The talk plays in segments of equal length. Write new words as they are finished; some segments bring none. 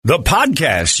The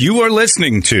podcast you are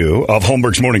listening to of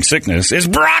Holmberg's Morning Sickness is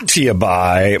brought to you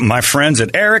by my friends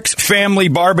at Eric's Family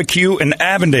Barbecue in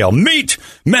Avondale. Meet,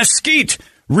 mesquite,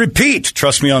 repeat.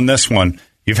 Trust me on this one.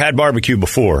 You've had barbecue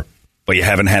before, but you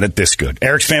haven't had it this good.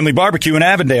 Eric's Family Barbecue in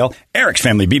Avondale,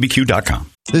 ericsfamilybbq.com.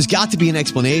 There's got to be an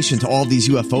explanation to all these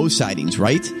UFO sightings,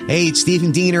 right? Hey, it's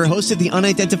Stephen Diener, host of the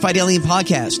Unidentified Alien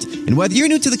Podcast. And whether you're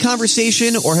new to the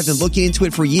conversation or have been looking into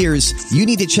it for years, you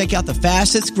need to check out the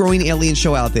fastest growing alien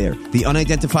show out there, the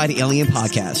Unidentified Alien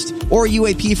Podcast, or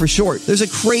UAP for short. There's a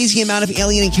crazy amount of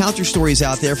alien encounter stories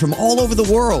out there from all over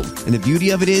the world. And the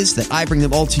beauty of it is that I bring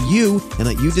them all to you and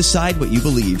let you decide what you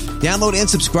believe. Download and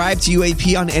subscribe to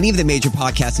UAP on any of the major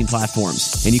podcasting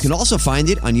platforms. And you can also find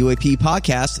it on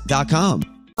UAPpodcast.com.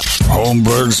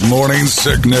 Holmberg's Morning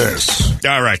Sickness.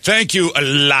 All right. Thank you,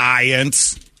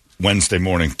 Alliance. Wednesday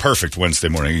morning. Perfect Wednesday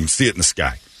morning. You can see it in the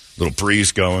sky. Little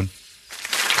breeze going.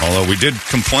 Although we did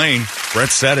complain. Brett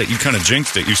said it. You kind of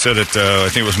jinxed it. You said it, I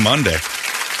think it was Monday.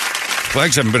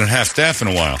 Flags haven't been at half staff in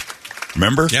a while.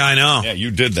 Remember? Yeah, I know. Yeah,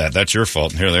 you did that. That's your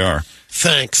fault. And here they are.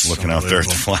 Thanks. Looking out there at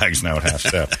the Flags now at half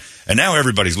staff. And now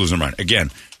everybody's losing their mind.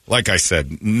 Again, like I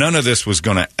said, none of this was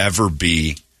going to ever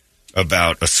be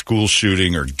about a school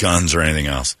shooting or guns or anything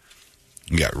else.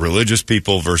 You got religious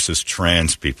people versus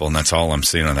trans people, and that's all I'm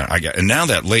seeing on that. And now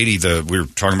that lady, we were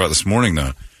talking about this morning,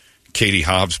 the Katie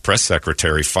Hobbs press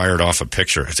secretary fired off a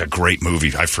picture. It's a great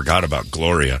movie. I forgot about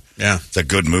Gloria. Yeah. It's a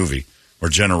good movie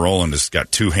where Jenna Rowland has got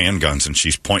two handguns and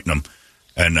she's pointing them.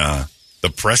 And the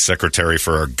press secretary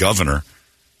for our governor.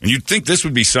 And you'd think this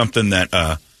would be something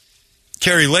that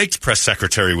Carrie Lake's press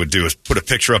secretary would do, is put a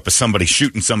picture up of somebody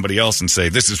shooting somebody else and say,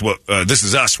 this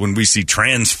is us when we see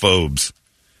transphobes.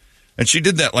 And she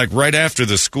did that like right after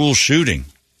the school shooting.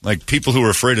 Like people who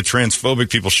are afraid of transphobic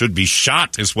people should be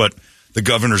shot is what the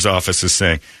governor's office is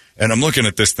saying. And I'm looking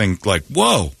at this thing like,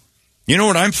 whoa, you know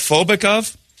what I'm phobic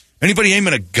of? Anybody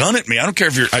aiming a gun at me. I don't care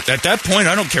if you're, at that point,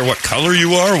 I don't care what color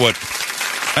you are,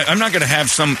 I'm not going to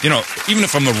have some, even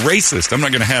if I'm a racist, I'm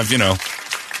not going to have,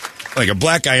 like a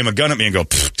black guy aim a gun at me and go,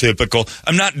 typical.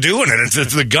 I'm not doing it.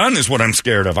 It's the gun is what I'm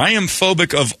scared of. I am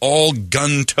phobic of all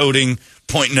gun-toting,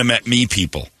 pointing them at me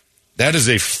people. That is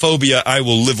a phobia I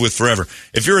will live with forever.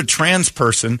 If you're a trans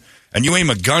person and you aim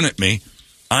a gun at me,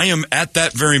 I am at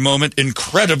that very moment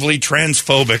incredibly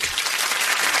transphobic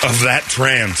of that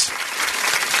trans.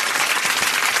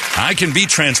 I can be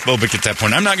transphobic at that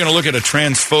point. I'm not going to look at a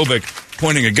transphobic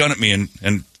pointing a gun at me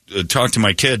and talk to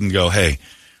my kid and go, hey,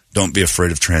 don't be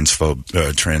afraid of trans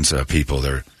people.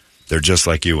 They're just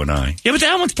like you and I. Yeah, but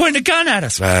that one's pointing a gun at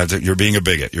us. You're being a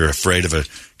bigot. You're afraid of a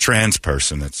trans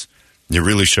person. You're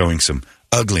really showing some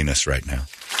ugliness right now.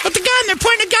 But the gun, they're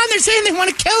pointing a gun. They're saying they want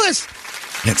to kill us.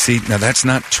 Yeah, see, now that's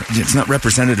it's not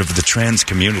representative of the trans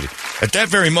community. At that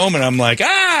very moment, I'm like,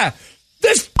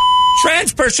 this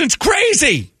trans person's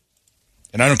crazy.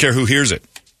 And I don't care who hears it.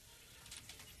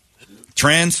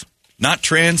 Trans, not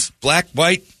trans, black,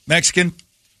 white, Mexican,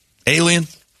 alien,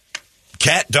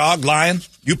 cat, dog, lion.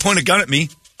 You point a gun at me,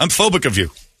 I'm phobic of you.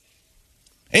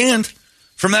 And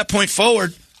from that point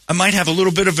forward, I might have a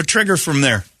little bit of a trigger from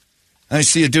there. I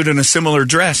see a dude in a similar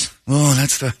dress. Oh,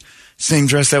 that's the same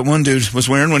dress that one dude was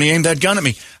wearing when he aimed that gun at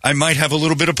me. I might have a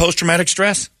little bit of post-traumatic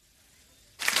stress.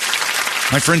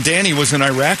 My friend Danny was in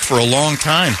Iraq for a long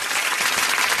time.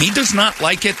 He does not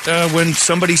like it when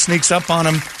somebody sneaks up on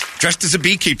him dressed as a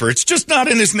beekeeper. It's just not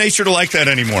in his nature to like that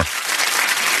anymore.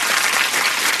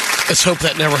 Let's hope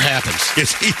that never happens.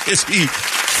 Is he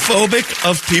phobic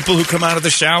of people who come out of the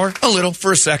shower? A little,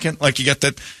 for a second. Like you got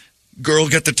that girl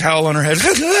get the towel on her head.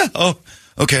 Oh,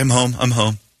 okay, I'm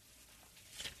home.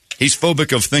 He's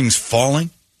phobic of things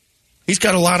falling. He's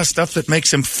got a lot of stuff that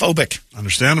makes him phobic.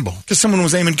 Understandable. Because someone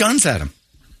was aiming guns at him.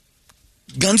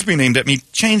 Guns being aimed at me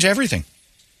change everything.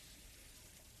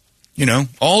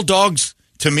 All dogs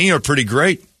to me are pretty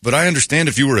great, but I understand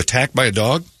if you were attacked by a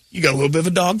dog, you got a little bit of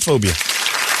a dog phobia.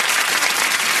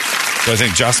 So I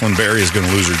think Jocelyn Berry is going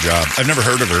to lose her job. I've never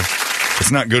heard of her. It's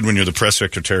not good when you're the press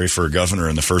secretary for a governor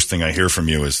and the first thing I hear from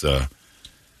you is, this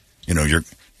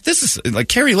is like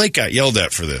Carrie Lake got yelled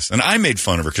at for this. And I made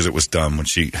fun of her because it was dumb when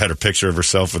she had a picture of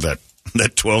herself with that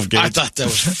 12 gauge. I thought that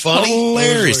was funny.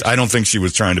 Hilarious. I don't think she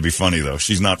was trying to be funny, though.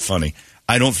 She's not funny.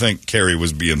 I don't think Carrie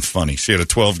was being funny. She had a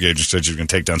 12 gauge and said she was going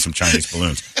to take down some Chinese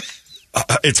balloons.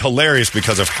 It's hilarious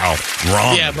because of how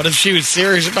wrong. Yeah, but if she was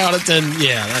serious about it, then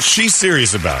she's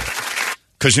serious about it.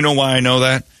 Because you know why I know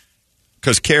that?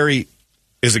 Because Carrie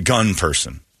is a gun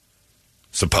person,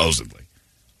 supposedly.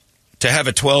 To have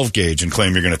a 12 gauge and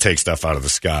claim you're going to take stuff out of the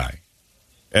sky.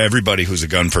 Everybody who's a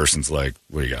gun person's like,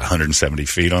 what, you got 170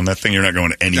 feet on that thing? You're not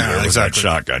going anywhere with that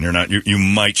shotgun. You're not. You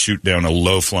might shoot down a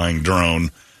low-flying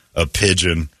drone a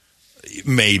pigeon.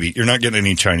 Maybe. You're not getting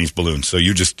any Chinese balloons. So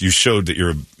you showed that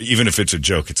even if it's a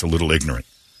joke, it's a little ignorant.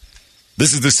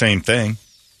 This is the same thing.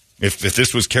 If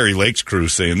this was Carrie Lake's crew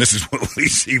saying, this is what we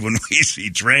see when we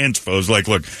see transphobes, like,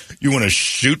 look, you want to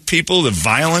shoot people? The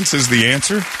violence is the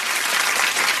answer?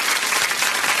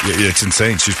 Yeah, it's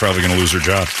insane. She's probably going to lose her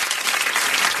job.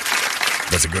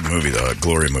 That's a good movie, though. A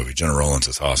Glory movie. Jenna Rollins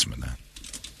is awesome in that.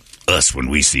 Us when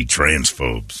we see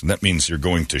transphobes. And that means you're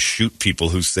going to shoot people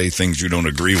who say things you don't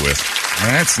agree with.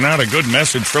 That's not a good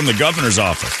message from the governor's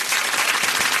office.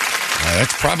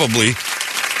 That's probably...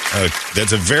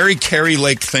 that's a very Carrie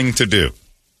Lake thing to do.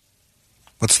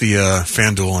 What's the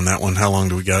FanDuel on that one? How long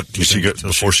do we got?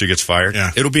 Before she gets fired?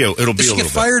 Yeah. It'll be a little bit. Does she get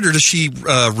fired or does she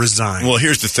resign? Well,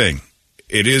 here's the thing.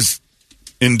 It is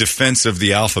in defense of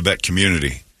the alphabet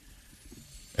community.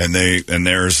 And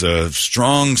there's a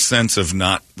strong sense of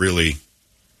not really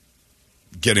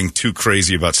getting too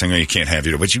crazy about saying, oh, you can't have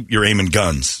but you're aiming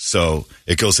guns. So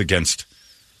it goes against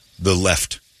the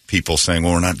left people saying,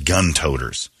 well, we're not gun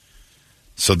toters.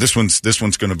 So this one's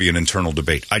going to be an internal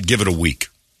debate. I'd give it a week.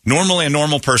 Normally, a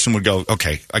normal person would go,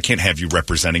 okay, I can't have you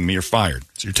representing me. You're fired.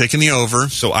 So you're taking the over.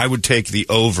 So I would take the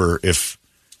over if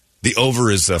the over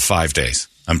is 5 days.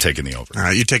 I'm taking the over. All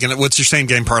right, you taking it? What's your same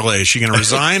game parlay? Is she going to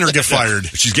resign or get fired?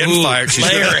 She's getting fired. She's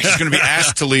going to be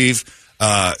asked to leave.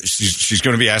 She's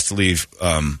going to be asked to leave.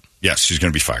 Yes, she's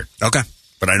going to be fired. Okay.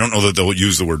 But I don't know that they'll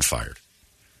use the word fired.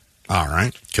 All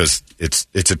right. Because it's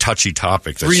a touchy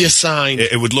topic. Reassigned.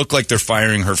 It would look like they're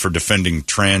firing her for defending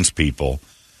trans people,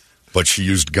 but she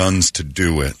used guns to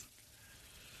do it.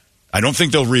 I don't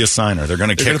think they'll reassign her. They're going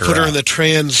to kick her out. They're going to put her in the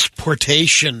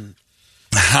transportation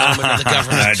element of the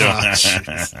government.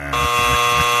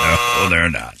 No, they're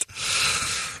not.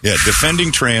 Yeah,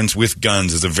 defending trans with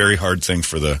guns is a very hard thing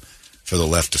for the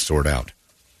left to sort out.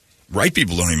 Right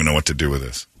people don't even know what to do with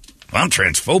this. I'm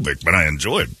transphobic, but I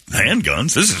enjoy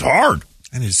handguns. This is hard.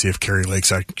 I need to see if Carrie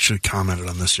Lake's actually commented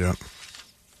on this yet.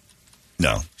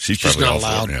 No, she's probably not all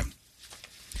allowed. For it,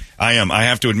 yeah. I am. I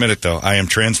have to admit it, though. I am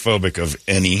transphobic of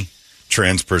any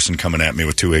trans person coming at me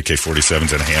with 2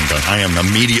 AK-47s and a handgun. I am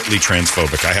immediately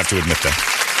transphobic. I have to admit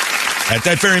that. At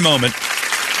that very moment,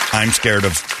 I'm scared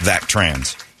of that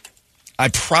trans. I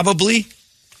probably,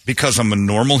 because I'm a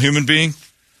normal human being,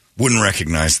 wouldn't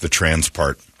recognize the trans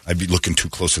part. I'd be looking too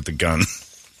close at the gun.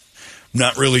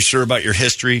 Not really sure about your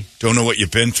history. Don't know what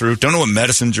you've been through. Don't know what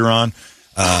medicines you're on.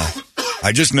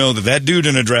 I just know that dude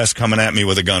in a dress coming at me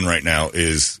with a gun right now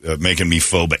is making me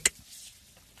phobic.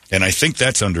 And I think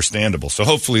that's understandable. So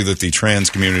hopefully that the trans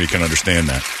community can understand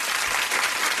that.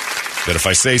 That if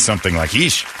I say something like,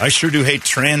 yeesh, I sure do hate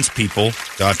trans people, ...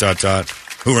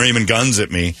 who are aiming guns at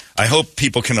me, I hope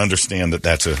people can understand that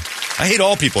that's I hate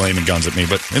all people aiming guns at me,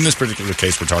 but in this particular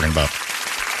case, we're talking about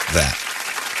that.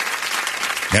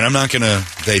 And I'm not going to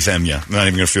them you. I'm not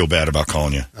even going to feel bad about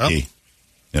calling you he.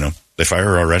 You know, they fire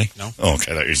her already? No. Oh,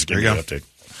 okay. That used to give me an update.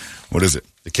 What is it?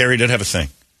 The Carrie did have a thing.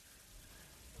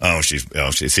 See,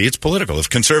 it's political. If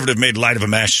conservative made light of a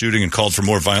mass shooting and called for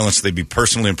more violence, they'd be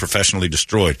personally and professionally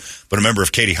destroyed. But a member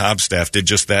of Katie Hobbs' staff did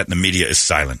just that, and the media is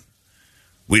silent.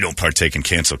 We don't partake in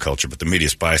cancel culture, but the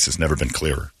media's bias has never been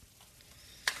clearer.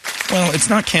 Well, it's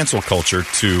not cancel culture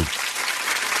to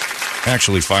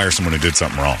actually fire someone who did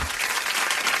something wrong.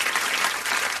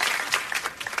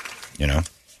 You know?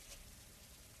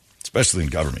 Especially in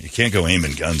government. You can't go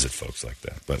aiming guns at folks like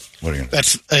that. But what are you going to do?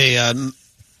 That's a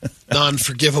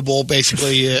non-forgivable,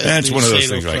 basically. That's one of those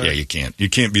things, right? Yeah, you can't. You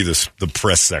can't be the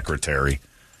press secretary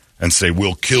and say,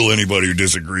 we'll kill anybody who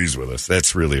disagrees with us.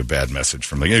 That's really a bad message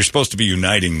from you're supposed to be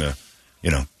uniting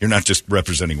you're not just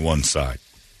representing one side.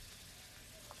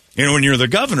 You know, when you're the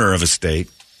governor of a state,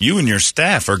 you and your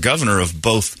staff are governor of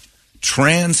both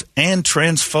trans and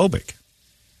transphobic.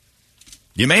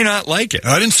 You may not like it.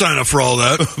 I didn't sign up for all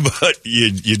that. But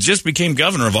you just became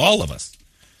governor of all of us.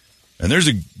 And there's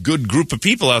a good group of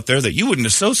people out there that you wouldn't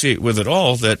associate with at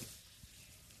all that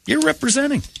you're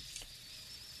representing.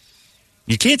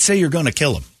 You can't say you're going to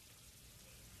kill them.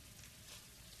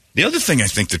 The other thing I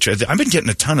think I've been getting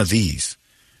a ton of these.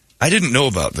 I didn't know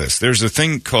about this. There's a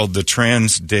thing called the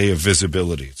Trans Day of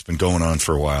Visibility. It's been going on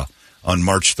for a while. On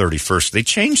March 31st, they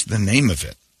changed the name of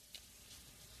it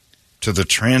to the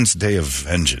Trans Day of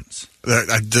Vengeance.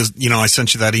 I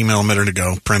sent you that email a minute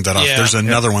ago. Print that off. Yeah. There's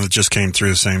another one that just came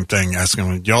through, the same thing,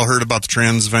 asking, y'all heard about the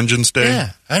Trans Vengeance Day?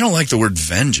 Yeah. I don't like the word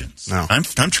vengeance. No. I'm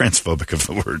transphobic of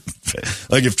the word.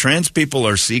 Like, if trans people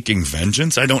are seeking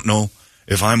vengeance, I don't know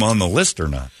if I'm on the list or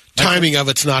not. Timing of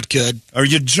it's not good. Are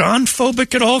you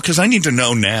John-phobic at all? Because I need to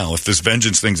know now if this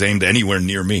vengeance thing's aimed anywhere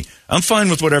near me. I'm fine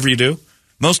with whatever you do.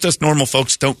 Most us normal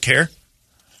folks don't care.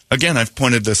 Again, I've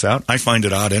pointed this out. I find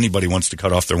it odd anybody wants to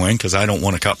cut off their wing because I don't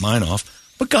want to cut mine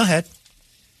off. But go ahead.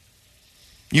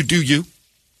 You do you.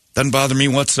 Doesn't bother me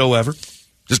whatsoever.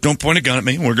 Just don't point a gun at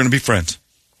me and we're going to be friends.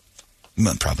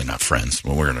 Well, probably not friends.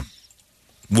 Well,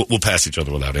 we'll pass each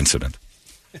other without incident.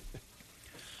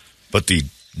 But the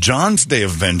John's Day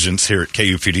of Vengeance here at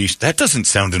KUPD, that doesn't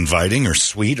sound inviting or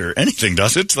sweet or anything,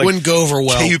 does it? It's like wouldn't go over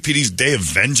well. KUPD's Day of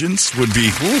Vengeance would be,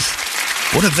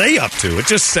 what are they up to?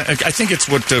 I think it's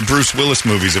what Bruce Willis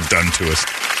movies have done to us.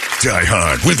 Die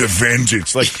hard with a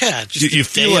vengeance. Like, yeah, just you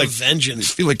feel like vengeance.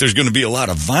 You feel like there's going to be a lot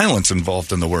of violence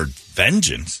involved in the word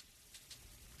vengeance.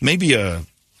 Maybe a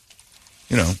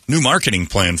new marketing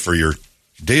plan for your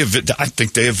Day of. I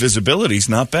think Day of Visibility is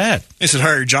not bad. They should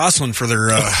hire Jocelyn for their.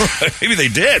 Maybe they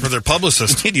did for their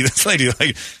publicist. This lady,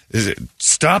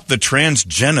 stop the trans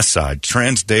genocide.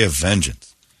 Trans Day of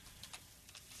Vengeance.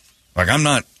 Like, I'm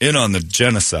not in on the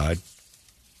genocide.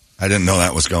 I didn't know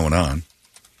that was going on.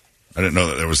 I didn't know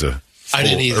that there was a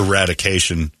full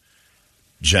eradication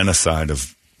genocide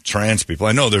of trans people.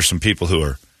 I know there's some people who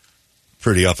are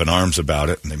pretty up in arms about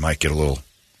it, and they might get a little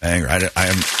angry. I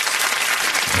am.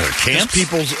 Camps?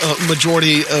 People's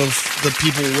majority of the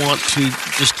people want to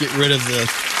just get rid of the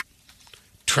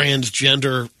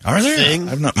transgender thing.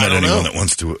 I've not met anyone that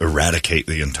wants to eradicate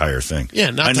the entire thing. Yeah,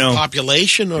 not the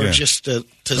population or just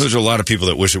there's a lot of people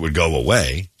that wish it would go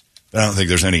away. I don't think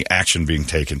there's any action being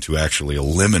taken to actually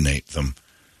eliminate them,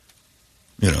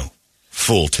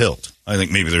 full tilt. I think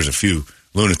maybe there's a few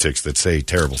lunatics that say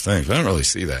terrible things. I don't really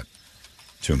see that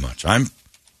too much. I'm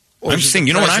seeing,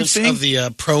 you know what I'm seeing? Of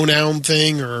the pronoun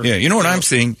thing? I'm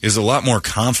seeing is a lot more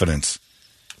confidence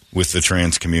with the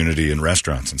trans community in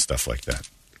restaurants and stuff like that.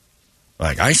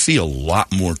 Like, I see a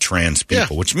lot more trans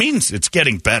people, which means it's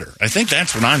getting better. I think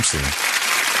that's what I'm seeing,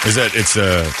 is that it's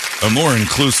a more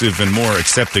inclusive and more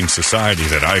accepting society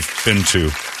that I've been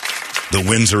to the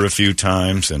Windsor a few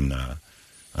times, and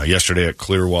yesterday at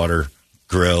Clearwater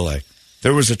Grill,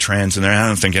 there was a trans in there. I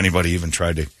don't think anybody even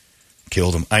tried to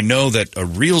kill them. I know that a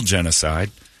real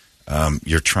genocide,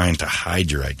 you're trying to hide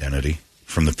your identity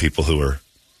from the people who are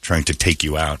trying to take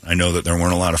you out. I know that there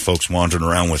weren't a lot of folks wandering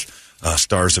around with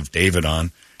Stars of David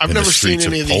on. I've never seen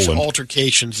any of these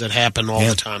altercations that happen all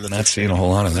the time. Not seeing a whole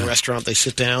lot of that. In the restaurant, they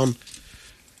sit down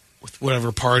with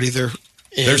whatever party they're in.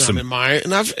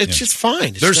 It's just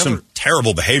fine. There's some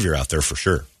terrible behavior out there for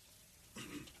sure.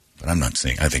 But I'm not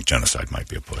seeing. I think genocide might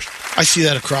be a push. I see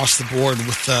that across the board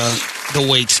with the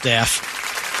wait staff,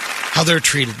 how they're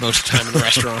treated most of the time in the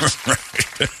restaurants.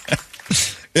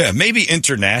 Right. Yeah, maybe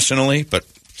internationally, but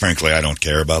frankly, I don't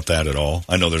care about that at all.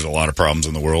 I know there's a lot of problems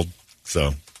in the world,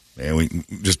 so we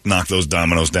just knock those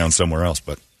dominoes down somewhere else.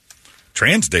 But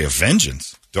Trans Day of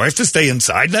Vengeance. Do I have to stay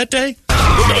inside that day?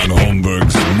 John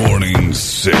Holmberg's Morning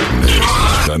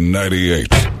Sickness, the 98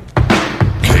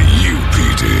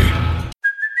 KUPD.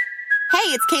 Hey,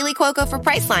 it's Kaylee Cuoco for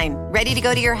Priceline. Ready to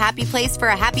go to your happy place for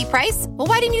a happy price? Well,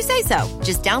 why didn't you say so?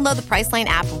 Just download the Priceline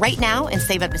app right now and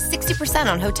save up to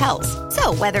 60% on hotels.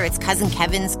 So whether it's Cousin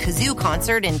Kevin's Kazoo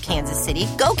Concert in Kansas City,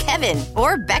 go Kevin,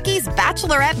 or Becky's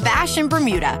Bachelorette Bash in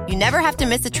Bermuda, you never have to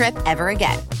miss a trip ever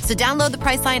again. So download the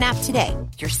Priceline app today.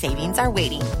 Your savings are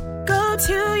waiting. Go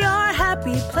to your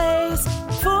happy place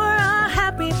for a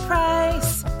happy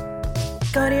price.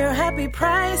 Go to your happy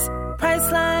price,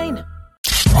 Priceline.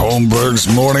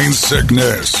 Holmberg's Morning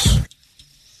Sickness.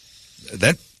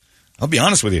 I'll be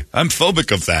honest with you, I'm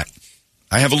phobic of that.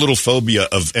 I have a little phobia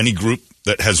of any group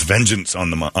that has vengeance on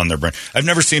their brain. I've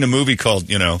never seen a movie called,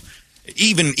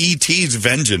 even E.T.'s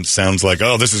Vengeance sounds like,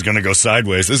 oh, this is going to go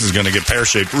sideways. This is going to get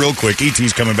pear-shaped real quick.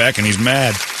 E.T.'s coming back and he's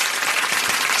mad.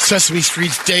 Sesame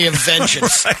Street's Day of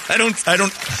Vengeance. Right.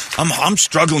 I'm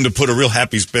struggling to put a real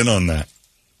happy spin on that.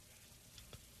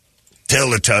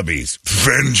 Teletubbies,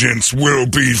 vengeance will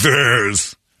be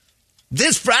theirs.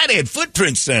 This Friday at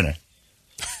Footprint Center.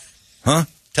 Huh?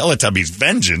 Teletubbies,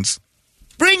 vengeance?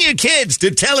 Bring your kids to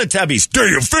Teletubbies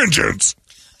Day of Vengeance.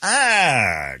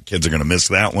 Kids are going to miss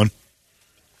that one.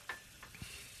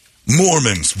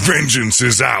 Mormons, vengeance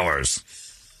is ours.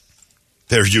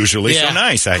 They're usually so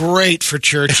nice. Great for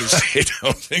churches. I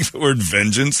don't think the word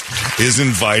vengeance is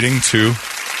inviting to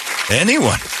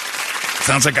anyone.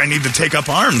 Sounds like I need to take up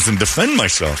arms and defend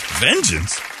myself.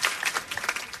 Vengeance?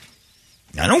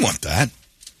 I don't want that.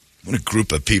 What a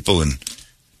group of people in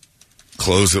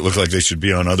clothes that look like they should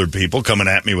be on other people coming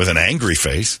at me with an angry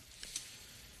face.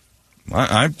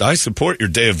 I support your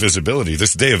Day of Visibility.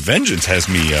 This Day of Vengeance has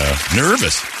me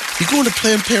nervous. You going to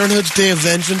Planned Parenthood's Day of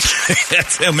Vengeance?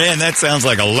 Man, that sounds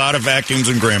like a lot of vacuums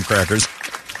and graham crackers.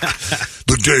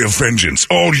 The Day of Vengeance.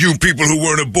 All you people who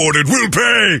weren't aborted will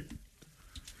pay.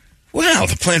 Wow,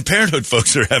 the Planned Parenthood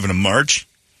folks are having a march.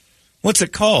 What's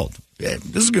it called? Yeah,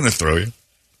 this is going to throw you.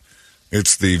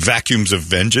 It's the Vacuums of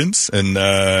Vengeance, and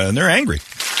they're angry.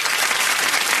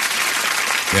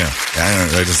 Yeah,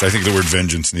 I think the word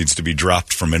vengeance needs to be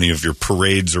dropped from any of your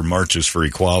parades or marches for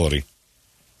equality.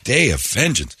 Day of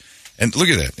Vengeance. And look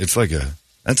at that. It's like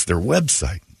that's their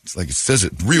website. It's like it says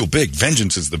it real big.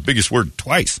 Vengeance is the biggest word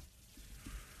twice.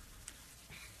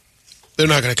 They're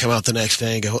not going to come out the next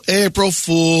day and go, April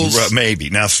Fools. Maybe.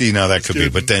 Now that could be.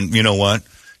 But then, you know what?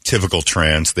 Typical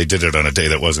trans. They did it on a day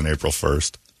that wasn't April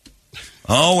 1st.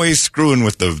 Always screwing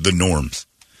with the norms.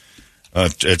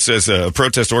 It says a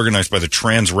protest organized by the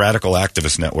Trans Radical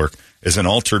Activist Network is an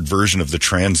altered version of the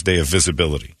Trans Day of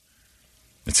Visibility.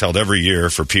 It's held every year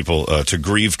for people to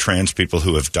grieve trans people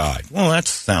who have died. Well, that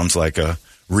sounds like a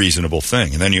reasonable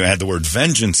thing. And then you add the word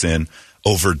vengeance in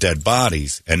over dead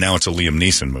bodies, and now it's a Liam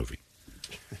Neeson movie.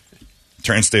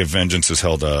 Trans Day of Vengeance is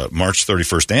held March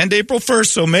 31st and April 1st,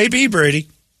 so maybe, Brady.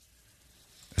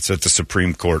 It's at the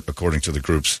Supreme Court, according to the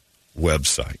group's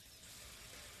website.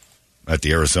 At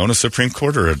the Arizona Supreme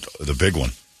Court or at the big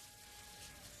one?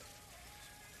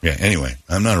 Yeah, anyway,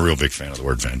 I'm not a real big fan of the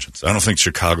word vengeance. I don't think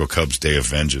Chicago Cubs Day of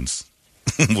Vengeance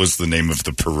was the name of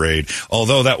the parade,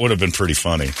 although that would have been pretty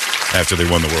funny after they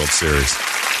won the World Series.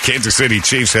 Kansas City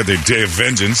Chiefs had their Day of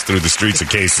Vengeance through the streets of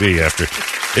KC after.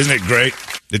 Isn't it great?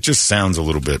 It just sounds a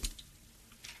little bit,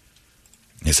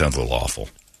 it sounds a little awful,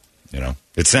 you know?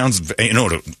 It sounds, you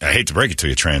know, I hate to break it to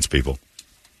you, trans people.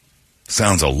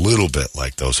 Sounds a little bit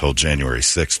like those whole January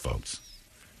 6th folks.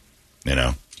 You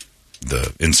know,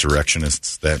 the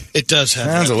insurrectionists. That it does have.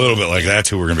 Sounds a little bit like that's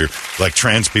who we're going to be. Like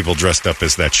trans people dressed up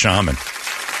as that shaman.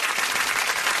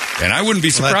 And I wouldn't be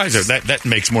surprised if that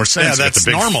makes more sense. Yeah, that's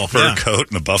the big normal. Fur coat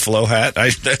and the buffalo hat.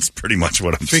 That's pretty much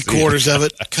what I'm seeing. 3/4 of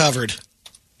it covered.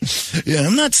 Yeah,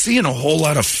 I'm not seeing a whole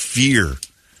lot of fear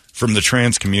from the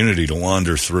trans community to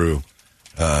wander through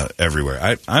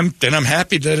everywhere. I'm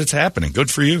happy that it's happening.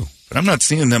 Good for you. But I'm not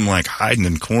seeing them like hiding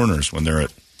in corners when they're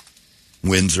at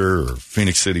Windsor or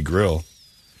Phoenix City Grill.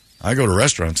 I go to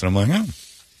restaurants and I'm like, oh,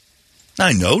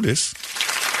 I notice.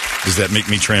 Does that make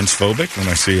me transphobic when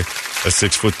I see a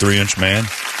 6'3" man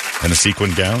in a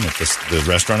sequin gown at the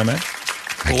restaurant I'm at?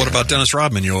 Well, what about Dennis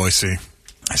Rodman you always see?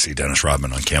 I see Dennis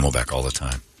Rodman on Camelback all the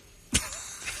time.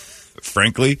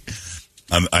 Frankly,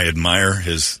 I admire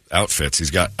his outfits.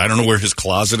 I don't know where his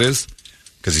closet is,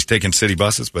 because he's taking city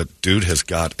buses, but dude has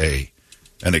got an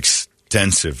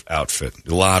extensive outfit.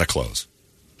 A lot of clothes.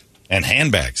 And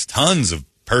handbags. Tons of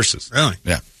purses. Really?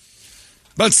 Yeah.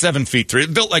 About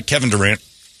 7'3". Built like Kevin Durant.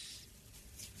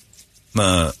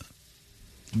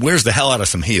 Wears the hell out of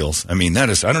some heels. I mean, I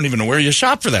don't even know where you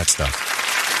shop for that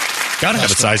stuff. Got to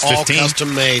have a size 15. All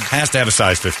custom made. Has to have a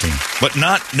size 15. But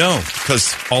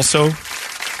because also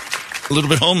a little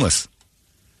bit homeless.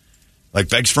 Like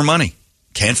begs for money.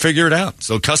 Can't figure it out.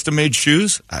 So custom-made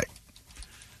shoes, I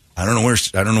don't know where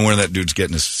that dude's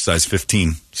getting his size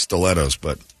 15 stilettos,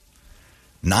 but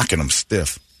knocking them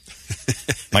stiff.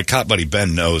 My cop buddy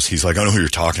Ben knows. He's like, I know who you're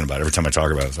talking about. Every time I talk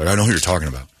about it, it's like, I know who you're talking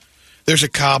about. There's a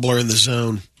cobbler in the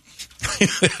zone.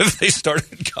 They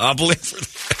started cobbling for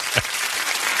that.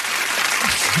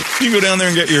 You go down there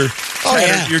and get your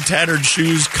tattered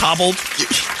shoes cobbled.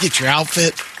 Get your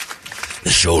outfit.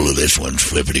 The sole of this one's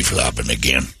flippity-flopping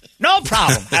again. No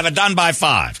problem. Have it done by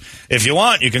 5. If you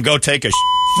want, you can go take a in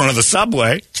front of the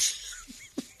subway.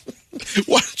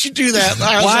 Why don't you do that?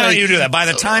 Why don't you do that? By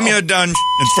the time you're done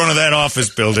in front of that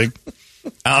office building,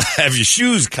 I'll have your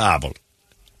shoes cobbled.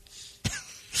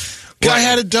 Guy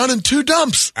had it done in 2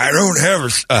 dumps. I don't have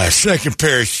a second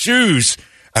pair of shoes.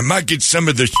 I might get some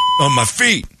of the on my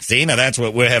feet. See, now that's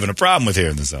what we're having a problem with here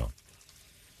in the zone.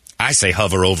 I say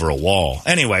hover over a wall.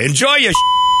 Anyway, enjoy your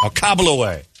I'll cobble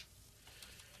away.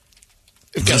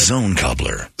 The zone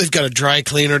cobbler. They've got a dry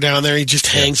cleaner down there. He just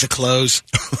hangs the clothes.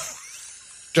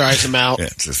 Dries them out. Yeah,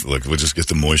 we'll just get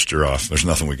the moisture off. There's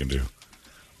nothing we can do.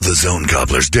 The zone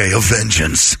cobbler's Day of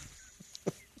Vengeance.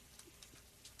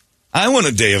 I want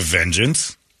a Day of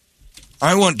Vengeance.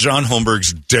 I want John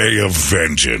Holmberg's Day of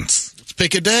Vengeance. Let's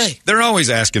pick a day. They're always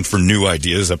asking for new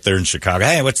ideas up there in Chicago.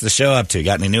 Hey, what's the show up to?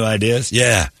 Got any new ideas?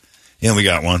 Yeah, we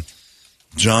got one.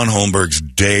 John Holmberg's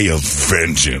Day of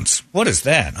Vengeance. What is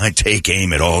that? I take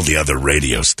aim at all the other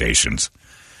radio stations.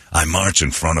 I march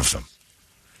in front of them.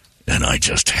 And I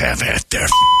just have at their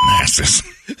asses.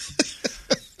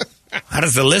 How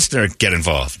does the listener get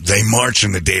involved? They march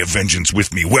in the Day of Vengeance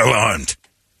with me, well armed.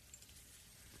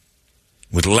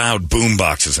 With loud boom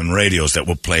boxes and radios that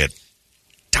will play at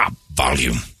top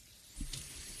volume.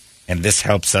 And this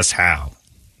helps us how?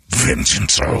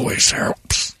 Vengeance always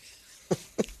helps.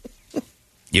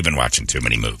 You've been watching too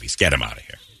many movies. Get him out of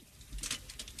here.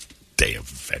 Day of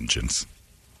Vengeance.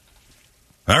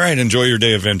 All right, enjoy your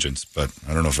Day of Vengeance, but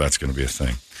I don't know if that's going to be a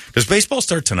thing. Does baseball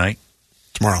start tonight?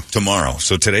 Tomorrow.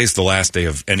 So today's the last day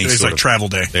of any Today's like travel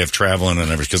day. They have traveling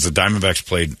and everything, because the Diamondbacks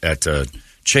played at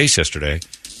Chase yesterday,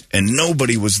 and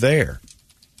nobody was there.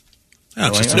 Oh,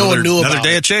 just no one knew another about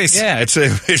day it. at Chase. Yeah,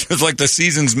 it was like the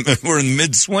seasons were in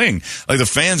mid-swing. Like the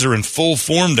fans are in full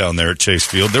form down there at Chase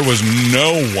Field. There was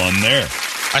no one there.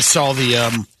 I saw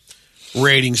the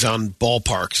ratings on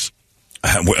Ballparks.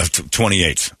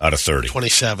 28 out of 30.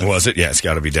 27. Was it? Yeah, it's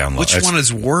got to be down low. Which one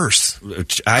is worse?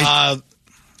 I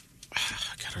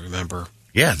gotta remember.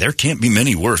 Yeah, there can't be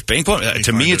many worse.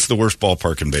 To me, it's the worst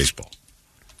ballpark in baseball.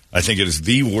 I think it is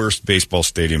the worst baseball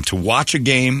stadium to watch a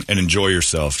game and enjoy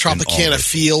yourself. Tropicana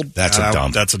Field. That's a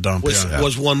dump. That's a dump.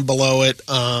 Was one below it.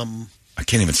 I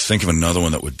can't even think of another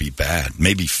one that would be bad.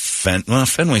 Maybe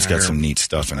Fenway's got some neat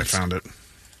stuff in it. I found it.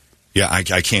 Yeah, I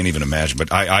can't even imagine,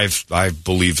 but I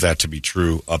believe that to be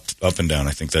true up and down.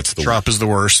 I think that's the Trop is the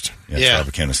worst. Yeah.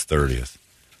 Tropicana's 30th.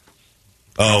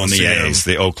 Oh, and the A's,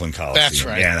 the Oakland Coliseum. That's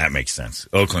right. Yeah, that makes sense.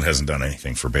 Oakland hasn't done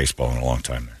anything for baseball in a long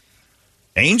time there.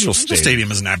 Angel Stadium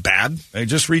isn't that bad. They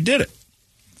just redid it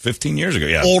 15 years ago.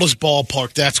 Yeah, Oldest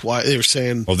ballpark. That's why they were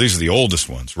saying. Well, these are the oldest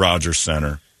ones. Rogers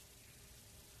Center.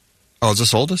 Oh, is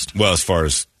this oldest? Well, as far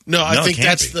as No, I think it can't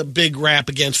that's be. the big rap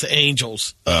against the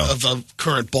Angels of the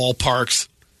current ballparks.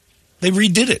 They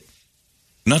redid it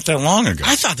not that long ago.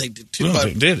 I thought they did too. No, but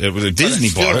they did. It was Disney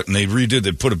bought it and they redid.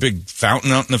 They put a big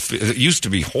fountain out in the. It used to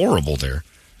be horrible there.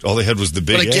 All they had was the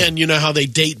big. But again, you know how they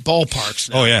date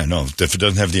ballparks now. Oh yeah, no. If it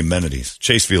doesn't have the amenities,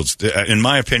 Chase Field's. In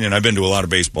my opinion, I've been to a lot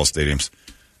of baseball stadiums.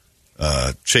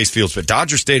 Chase Field's, but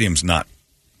Dodger Stadium's not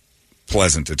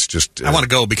pleasant. It's just. I want to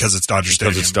go because it's Dodger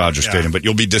Stadium. Because it's Dodger Stadium, but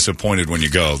you'll be disappointed when you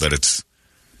go that it's.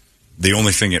 The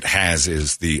only thing it has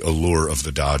is the allure of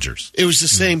the Dodgers. It was the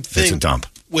same thing. It's a dump.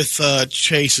 With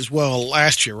Chase as well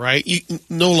last year, right?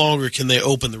 No longer can they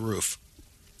open the roof.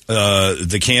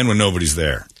 They can when nobody's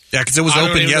there. Yeah, because it was I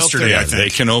don't open even know if yesterday. they- I think They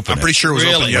can open I'm it. pretty sure it was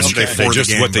open Really? yesterday Okay. before the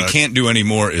game. What they but- can't do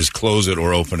anymore is close it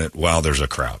or open it while there's a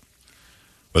crowd.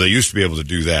 Well, they used to be able to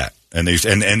do that, and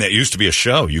that used to be a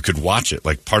show. You could watch it.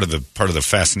 Like part of the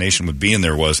fascination with being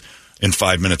there was in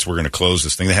 5 minutes we're going to close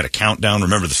this thing. They had a countdown.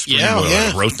 Remember the screen?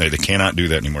 Rotate. They cannot do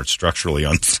that anymore. It's structurally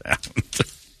unsound.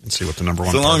 Let's see what the number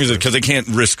one. So long park as is. because they can't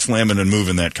risk slamming and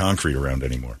moving that concrete around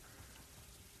anymore.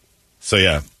 So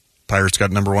yeah, Pirates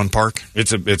got number one park.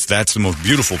 that's the most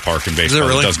beautiful park in baseball.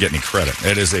 really? It does get any credit.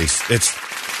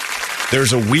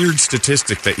 There's a weird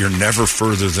statistic that you're never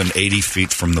further than 80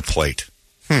 feet from the plate.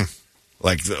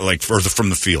 Like further from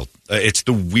the field. It's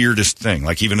the weirdest thing.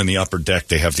 Like even in the upper deck,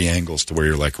 they have the angles to where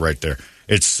you're like right there.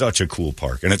 It's such a cool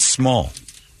park, and it's small.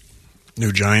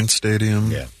 New Giants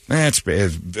Stadium. Yeah, it's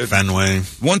Fenway.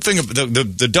 One thing,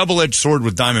 the double-edged sword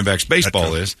with Diamondbacks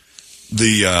baseball is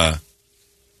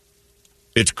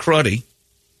it's cruddy.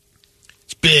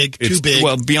 It's big, too big.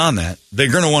 Well, beyond that,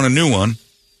 they're going to want a new one,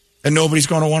 and nobody's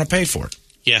going to want to pay for it.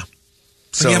 Yeah.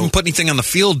 So you haven't put anything on the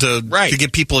field to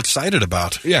get people excited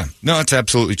about. Yeah, no, that's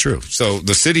absolutely true. So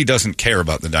the city doesn't care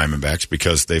about the Diamondbacks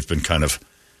because they've been kind of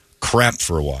crap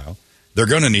for a while. They're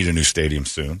going to need a new stadium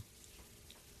soon.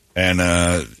 And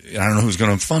I don't know who's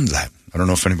going to fund that. I don't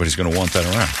know if anybody's going to want that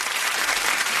around.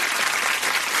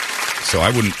 So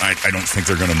I don't think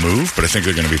they're going to move, but I think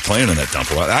they're going to be playing in that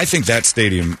dump a lot. I think that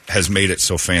stadium has made it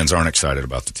so fans aren't excited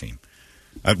about the team.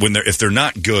 If they're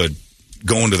not good,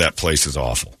 going to that place is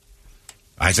awful.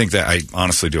 I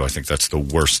honestly do. I think that's the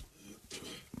worst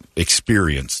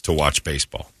experience to watch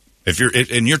baseball. If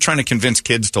you're trying to convince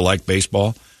kids to like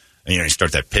baseball, and you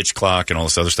start that pitch clock and all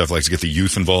this other stuff, like to get the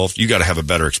youth involved, you got to have a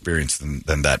better experience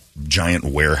than that giant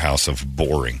warehouse of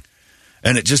boring.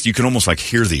 And you can almost like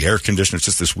hear the air conditioner. It's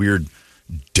just this weird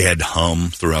dead hum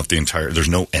throughout the entire. There's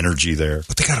no energy there.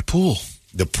 But they got a pool.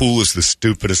 The pool is the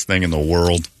stupidest thing in the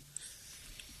world.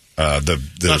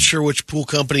 Not sure which pool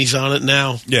company's on it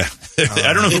now. Yeah.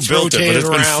 I don't know who built it, but it's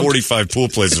around. been 45 pool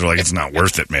places. They're like, it's not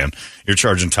worth it, man. You're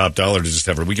charging top dollar to just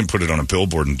have it. We can put it on a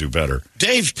billboard and do better.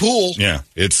 Dave's Pool. Yeah.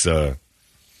 It's a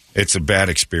bad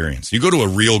experience. You go to a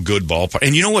real good ballpark.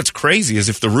 And you know what's crazy is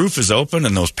if the roof is open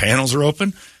and those panels are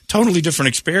open, totally different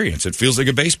experience. It feels like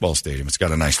a baseball stadium. It's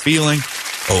got a nice feeling,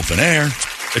 open air.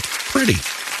 It's pretty.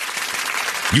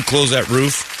 You close that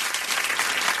roof,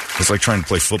 it's like trying to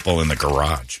play football in the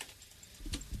garage.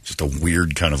 Just a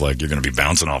weird kind of like you're going to be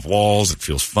bouncing off walls. It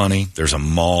feels funny. There's a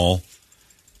mall.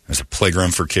 There's a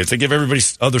playground for kids. They give everybody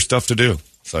other stuff to do.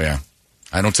 So, yeah.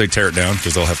 I don't say tear it down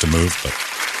because they'll have to move.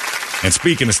 And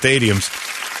speaking of stadiums,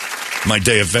 my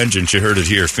day of vengeance, you heard it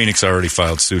here. Phoenix already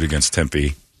filed suit against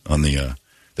Tempe on the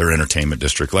their entertainment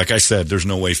district. Like I said, there's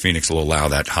no way Phoenix will allow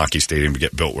that hockey stadium to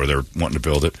get built where they're wanting to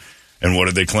build it. And what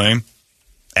did they claim?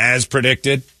 As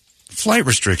predicted, flight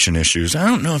restriction issues. I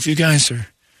don't know if you guys are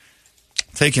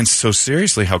taking so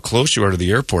seriously how close you are to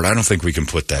the airport. I don't think we can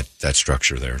put that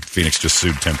structure there. Phoenix just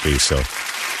sued Tempe, so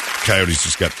Coyotes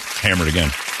just got hammered again.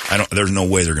 There's no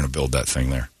way they're going to build that thing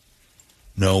there.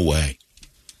 No way.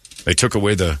 They took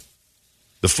away the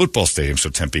football stadium so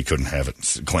Tempe couldn't have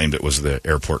it. Claimed it was the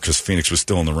airport because Phoenix was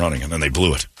still in the running, and then they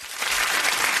blew it.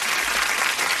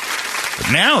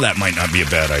 But now that might not be a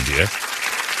bad idea.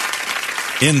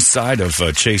 Inside of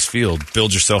Chase Field,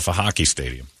 build yourself a hockey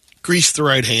stadium. Grease the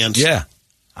right hands. Yeah.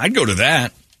 I'd go to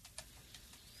that.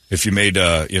 If you made,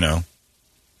 you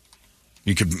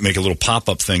could make a little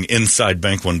pop-up thing inside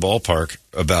Bank One Ballpark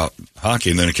about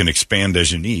hockey, and then it can expand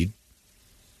as you need.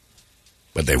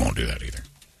 But they won't do that either.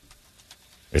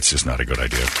 It's just not a good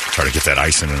idea. Try to get that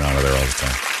ice in and out of there all the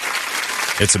time.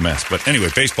 It's a mess. But anyway,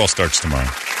 baseball starts tomorrow.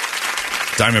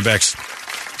 Diamondbacks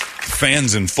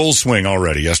fans in full swing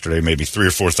already. Yesterday, maybe 3,000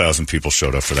 or 4,000 people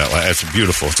showed up for that. It's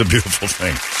beautiful. It's a beautiful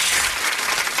thing.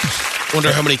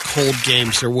 Wonder how many cold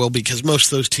games there will be, because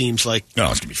most of those teams, like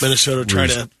Minnesota, try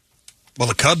to... Well,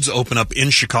 the Cubs open up in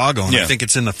Chicago, and I think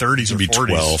it's in the 30s or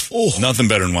 40s. 12. Oh. Nothing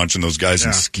better than watching those guys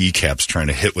in ski caps trying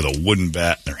to hit with a wooden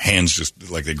bat. Their hands just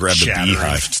like they grabbed a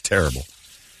beehive. It's terrible.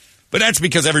 But that's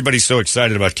because everybody's so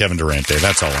excited about Kevin Durant Day.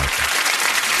 That's all I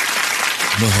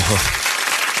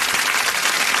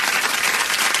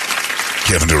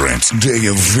think. Kevin Durant's Day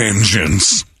of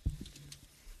Vengeance.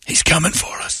 He's coming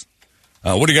for us.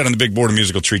 What do you got on the big board of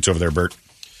musical treats over there, Bert?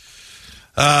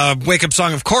 Wake Up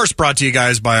Song, of course, brought to you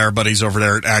guys by our buddies over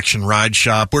there at Action Ride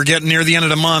Shop. We're getting near the end of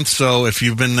the month, so if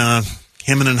you've been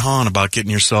hemming and hawing about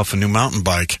getting yourself a new mountain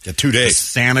bike, 2 days. The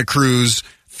Santa Cruz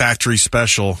factory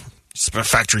sale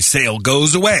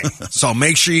goes away. So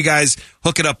make sure you guys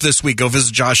hook it up this week. Go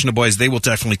visit Josh and the boys. They will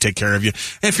definitely take care of you.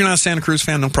 And if you're not a Santa Cruz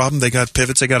fan, no problem. They got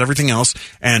pivots. They got everything else.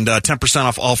 And 10%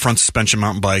 off all front suspension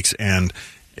mountain bikes. And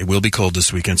it will be cold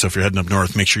this weekend, so if you're heading up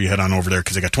north, make sure you head on over there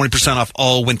because they got 20% off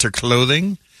all winter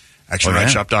clothing.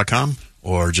 ActionRideShop.com,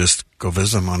 or just go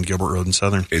visit them on Gilbert Road in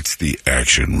Southern. It's the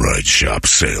Action Ride Shop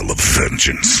Sale of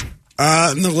Vengeance.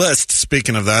 In the list,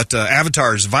 speaking of that,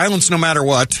 Avatars, Violence No Matter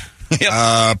What.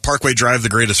 Yep. Parkway Drive, The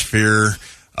Greatest Fear.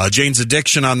 Jane's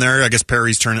Addiction on there. I guess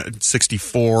Perry's turning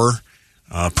 64.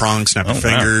 Prong, Snapping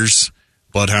Fingers. Wow.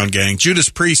 Bloodhound Gang. Judas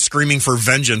Priest, Screaming for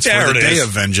Vengeance for the Day of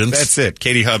Vengeance. That's it.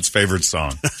 Katie Hubb's favorite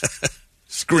song.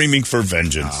 Screaming for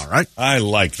Vengeance. All right. I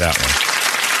like that one.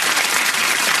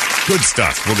 Good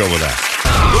stuff. We'll go with that.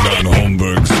 John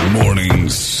Holmberg's Morning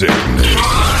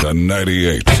Sickness. The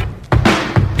 98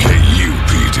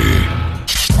 KUPD.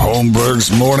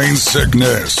 Holmberg's Morning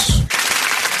Sickness.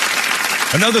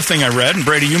 Another thing I read, and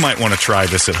Brady, you might want to try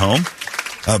this at home.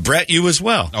 Brett, you as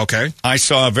well. Okay. I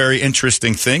saw a very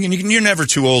interesting thing, and you're never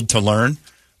too old to learn,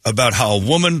 about how a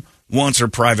woman wants her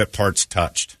private parts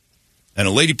touched. And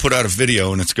a lady put out a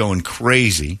video, and it's going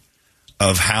crazy,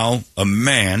 of how a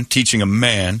man, teaching a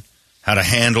man how to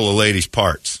handle a lady's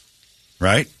parts.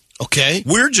 Right? Okay.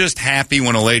 We're just happy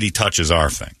when a lady touches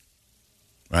our thing.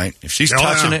 Right? If she's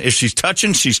touching it, if she's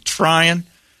touching, she's trying.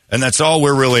 And that's all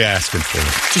we're really asking for.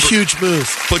 It's a huge move.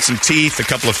 Put some teeth, a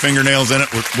couple of fingernails in it.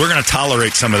 We're going to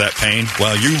tolerate some of that pain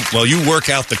while you work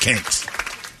out the kinks.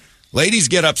 Ladies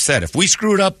get upset. If we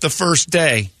screwed up the first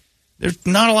day, there's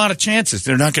not a lot of chances.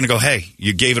 They're not going to go, hey,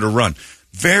 you gave it a run.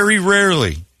 Very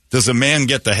rarely does a man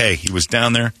get the, hey, he was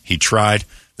down there, he tried.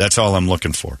 That's all I'm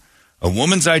looking for. A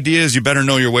woman's idea is you better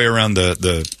know your way around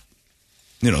the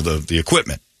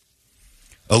equipment.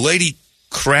 A lady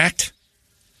cracked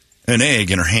an egg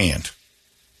in her hand,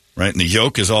 right? And the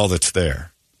yolk is all that's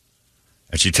there.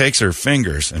 And she takes her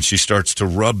fingers and she starts to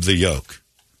rub the yolk.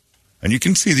 And you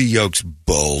can see the yolks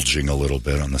bulging a little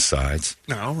bit on the sides.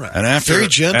 All right. And very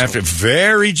gentle.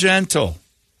 Very gentle.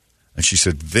 And she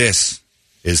said, this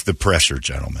is the pressure,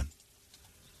 gentlemen.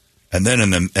 And then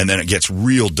it gets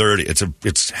real dirty.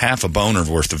 It's half a boner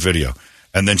worth of video.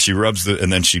 And then she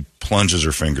and then she plunges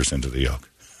her fingers into the yolk.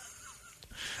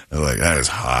 They're like, that is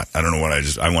hot. I don't know what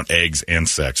I want eggs and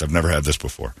sex. I've never had this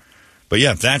before. But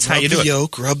yeah, that's how you do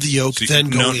it. Rub the yolk, then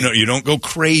go in. No, you don't go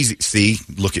crazy. See,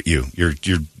 look at you. You're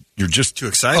just too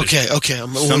excited. Okay.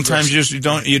 Sometimes you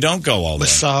don't go all the way.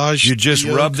 Massage. You just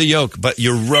rub the yolk, but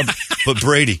But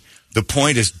Brady, the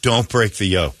point is, don't break the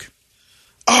yolk.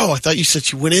 Oh, I thought you said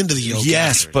you went into the yolk.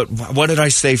 Yes, but what did I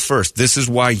say first? This is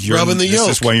why you're rubbing the yolk.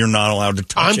 This is why you're not allowed to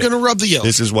touch it. I'm going to rub the yolk.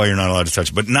 This is why you're not allowed to touch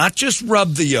it, but not just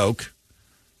rub the yolk.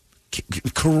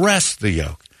 Caress the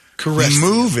yolk.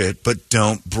 Move it, but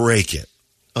don't break it.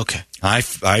 Okay. I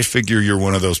figure you're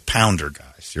one of those pounder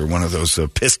guys. eggs. You're one of those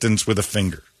pistons with a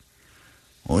finger.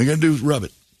 All you got to do is rub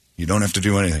it. You don't have to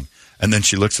do anything. And then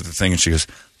she looks at the thing and she goes,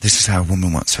 this is how a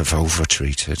woman wants her vulva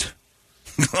treated.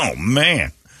 Oh,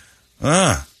 man.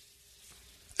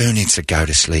 Who needs to go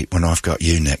to sleep when I've got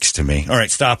you next to me? All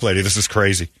right, stop, lady. This is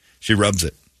crazy. She rubs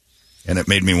it. And it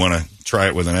made me want to try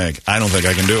it with an egg. I don't think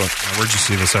I can do it. Where'd you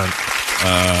see this at?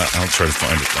 I'll try to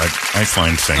find it. I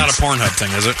find things. Not a Pornhub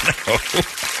thing, is it? No.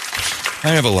 I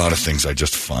have a lot of things I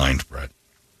just find, Brett.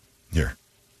 Here.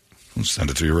 I'll send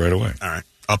it to you right away. All right.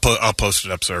 I'll post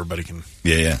it up so everybody can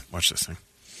watch this thing.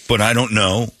 But I don't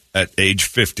know at age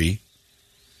 50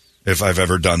 if I've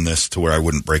ever done this to where I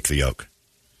wouldn't break the yolk.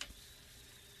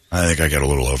 I think I got a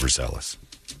little overzealous.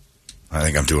 I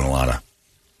think I'm doing a lot of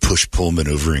push-pull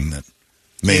maneuvering that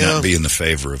may not be in the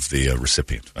favor of the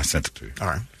recipient. I sent it to you. All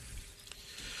right.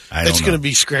 It's going to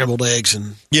be scrambled eggs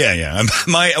and 2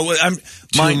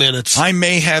 minutes. I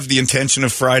may have the intention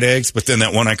of fried eggs, but then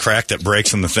that one I cracked that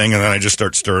breaks in the thing, and then I just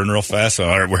start stirring real fast. So,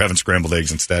 all right, we're having scrambled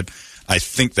eggs instead. I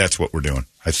think that's what we're doing.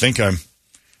 I think I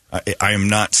am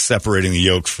not separating the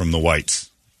yolks from the whites.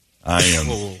 I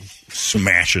am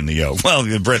smashing the yolk. Well,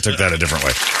 Brett took that a different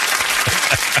way.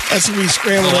 That's when we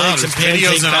scrambled eggs and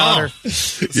pancake powder.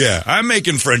 Yeah, I'm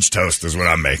making French toast is what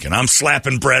I'm making. I'm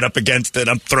slapping bread up against it.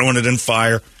 I'm throwing it in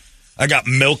fire. I got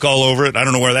milk all over it. I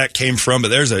don't know where that came from,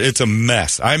 but it's a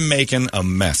mess. I'm making a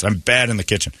mess. I'm bad in the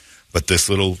kitchen. But this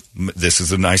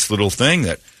is a nice little thing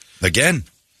that, again,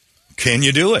 can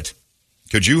you do it?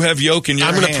 Could you have yolk in your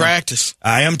hand? I'm going to practice.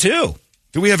 I am too.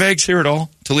 Do we have eggs here at all?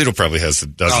 Toledo probably has a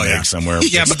dozen eggs somewhere.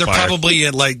 Yeah, but they're probably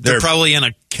they're probably in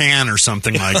a can or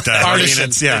something like that. Artisan.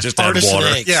 They just add water.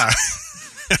 Eggs. Yeah.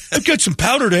 I've got some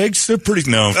powdered eggs. They're pretty.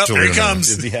 No, oh, here he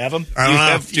comes. Does he have them? I don't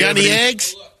know. You got any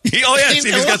eggs? Oh yeah,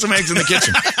 see, he's got some eggs in the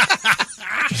kitchen.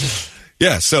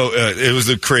 Yeah, so it was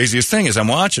the craziest thing. As I'm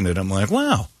watching it, I'm like,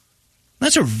 wow,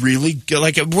 that's a really good.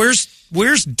 Like,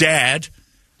 where's Dad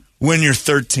when you're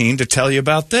 13 to tell you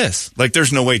about this? Like,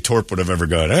 there's no way Torp would have ever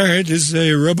gone, all right, this is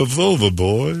a rub a vulva,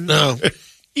 boy. No.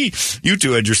 You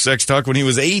two had your sex talk when he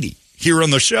was 80 here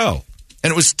on the show,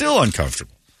 and it was still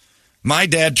uncomfortable. My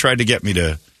dad tried to get me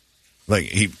to, like,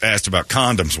 he asked about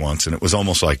condoms once, and it was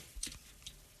almost like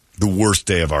the worst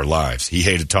day of our lives. He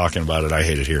hated talking about it. I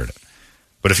hated hearing it.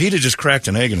 But if he'd have just cracked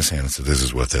an egg in his hand and said, this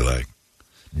is what they like,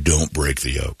 don't break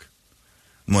the yolk.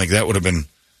 I'm like, that would have been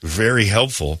very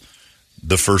helpful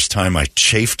the first time I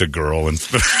chafed a girl. And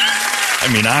I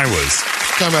mean, I was.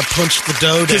 Time I punched the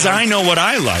dough down. Because I know what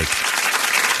I like.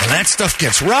 And that stuff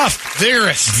gets rough.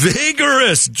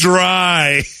 Vigorous,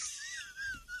 dry.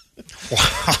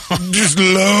 Wow. Just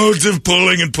loads of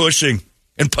pulling and pushing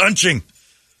and punching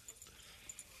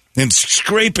and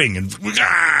scraping and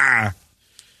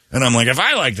And I'm like, if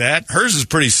I like that, hers is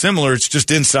pretty similar. It's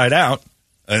just inside out.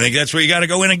 I think that's where you got to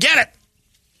go in and get it.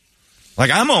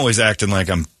 Like, I'm always acting like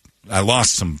I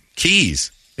lost some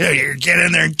keys. Yeah, you get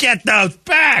in there and get those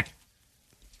back.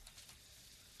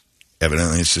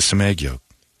 Evidently, it's just some egg yolk.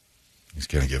 He's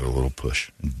going to give it a little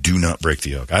push. Do not break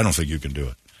the yolk. I don't think you can do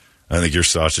it. I think your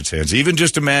sausage hands, even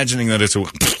just imagining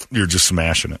that you're just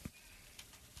smashing it.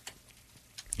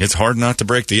 It's hard not to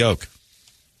break the yolk.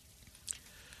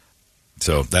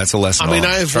 So that's a lesson. I mean,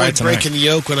 I avoid breaking the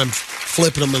yolk when I'm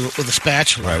flipping them with a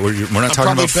spatula. Right, we're not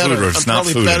talking about food, or it's not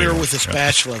food I'm probably better anymore. with a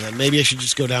spatula then. Maybe I should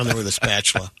just go down there with a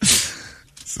spatula.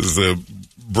 This is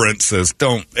Brent says,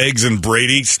 don't. Eggs and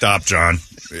Brady. Stop, John.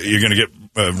 You're going to get,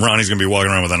 Ronnie's going to be walking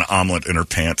around with an omelet in her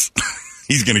pants.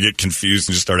 He's going to get confused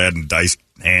and just start adding diced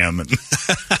ham. And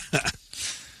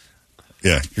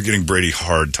yeah, you're getting Brady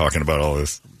hard talking about all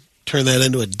this. Turn that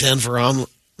into a Denver omelet.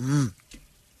 Mm.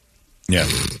 Yeah.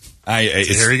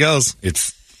 Here he goes.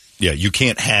 You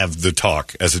can't have the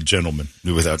talk as a gentleman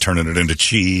without turning it into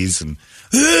cheese and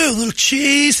a little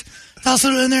cheese. Toss it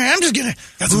in there. I'm just gonna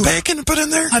got some bacon to put in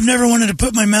there. I've never wanted to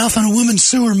put my mouth on a woman's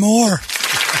sewer more.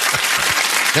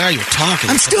 Now you're talking.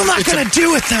 I'm still not gonna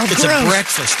do it though. It's gross. a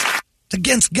breakfast. It's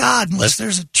against God unless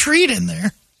there's a treat in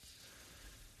there.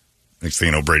 Next thing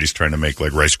you know, Brady's trying to make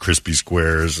like Rice Krispie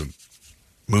squares and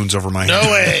moons over my head.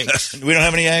 No eggs. We don't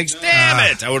have any eggs?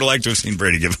 Damn it. I would have liked to have seen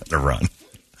Brady give it a run.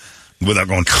 Without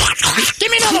going,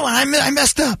 give me another one. I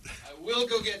messed up. I will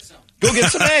go get some. Go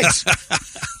get some eggs.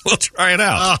 We'll try it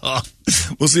out.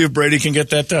 We'll see if Brady can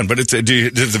get that done. But it's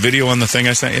the video on the thing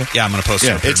I sent you? Yeah, I'm going to post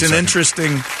it. It's an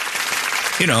interesting,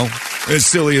 as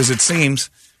silly as it seems,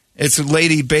 it's a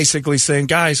lady basically saying,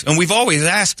 guys, and we've always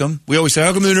asked them, we always say,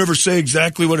 how come they never say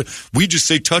exactly what we just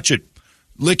say touch it,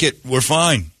 lick it, we're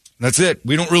fine. That's it.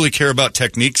 We don't really care about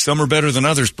techniques. Some are better than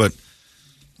others, but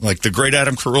Like the great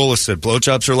Adam Carolla said,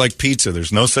 blowjobs are like pizza.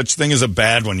 There's no such thing as a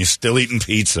bad one. You're still eating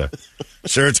pizza.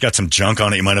 Sure, it's got some junk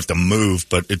on it. You might have to move,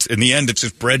 but it's in the end, it's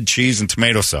just bread, cheese, and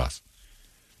tomato sauce.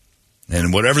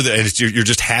 And whatever, you're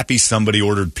just happy somebody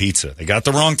ordered pizza. They got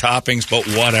the wrong toppings, but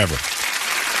whatever.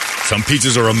 Some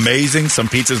pizzas are amazing. Some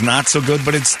pizzas not so good,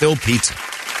 but it's still pizza.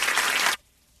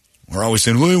 We're always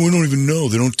saying, well, we don't even know.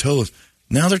 They don't tell us.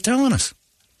 Now they're telling us.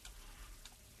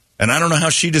 And I don't know how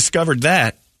she discovered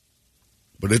that.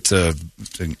 But it's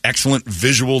an excellent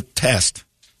visual test.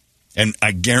 And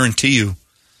I guarantee you,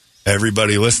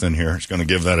 everybody listening here is going to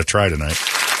give that a try tonight.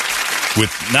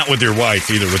 Not with your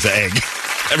wife, either, with the egg.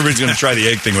 Everybody's going to try the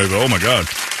egg thing. Like, oh, my God.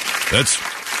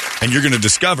 And you're going to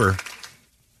discover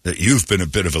that you've been a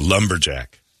bit of a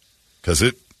lumberjack. Because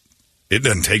it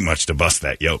doesn't take much to bust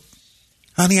that yolk.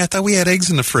 Honey, I thought we had eggs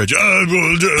in the fridge.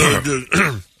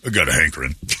 I got a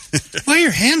hankering. Why are your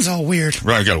hands all weird?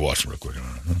 Right, I got to wash them real quick.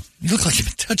 You look like you've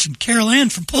been touching Carol Ann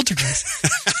from Poltergeist.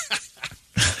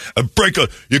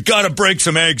 You got to break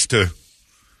some eggs to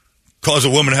cause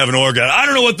a woman to have an orgasm. I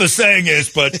don't know what the saying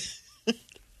is, but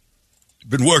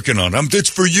been working on it. It's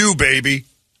for you, baby.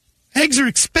 Eggs are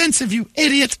expensive, you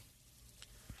idiot.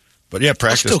 But yeah,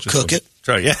 practice. I'll still cook it.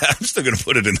 Try. Yeah, I'm still going to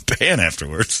put it in the pan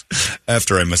afterwards,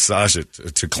 after I massage it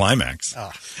to climax.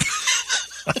 Oh.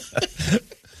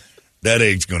 That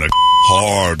egg's going to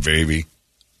hard, baby.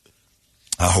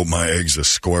 I hope my egg's a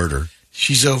squirter.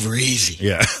 She's over easy.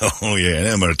 Yeah. Oh, yeah. And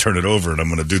I'm going to turn it over, and I'm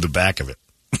going to do the back of it.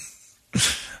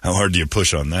 How hard do you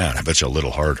push on that? I bet you a little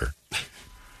harder.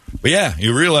 But, yeah,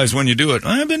 you realize when you do it,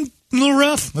 I've been a little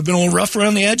rough. I've been a little rough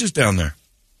around the edges down there.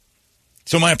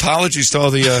 So my apologies to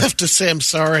all the... I have to say I'm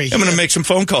sorry. I'm going to make some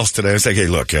phone calls today. I was like, hey,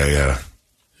 look,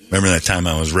 remember that time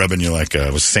I was rubbing you like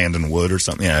I was sanding wood or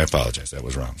something? Yeah, I apologize. That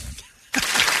was wrong.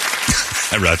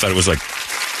 I thought it was like...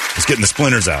 I was getting the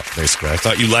splinters out, basically. I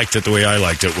thought you liked it the way I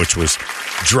liked it, which was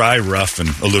dry, rough, and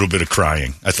a little bit of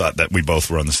crying. I thought that we both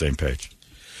were on the same page.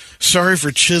 Sorry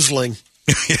for chiseling.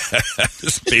 Yeah,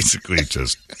 it's basically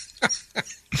just...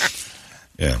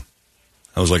 Yeah.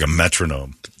 I was like a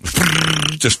metronome.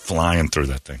 Just flying through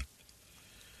that thing.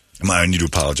 I need to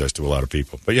apologize to a lot of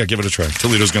people. But yeah, give it a try.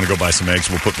 Toledo's going to go buy some eggs.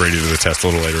 We'll put Brady to the test a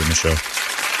little later in the show.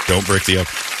 Don't break the yolk.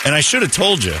 And I should have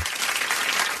told you,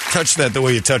 touch that the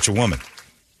way you touch a woman.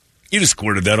 You just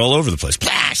squirted that all over the place.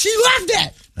 Ah, she loved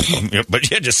that. But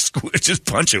yeah, just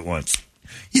punch it once.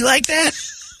 You like that?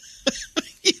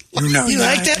 You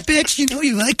like that, bitch? You know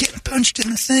you like getting punched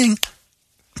in the thing.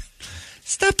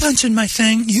 Stop punching my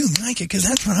thing. You like it because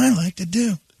that's what I like to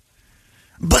do.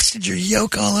 Busted your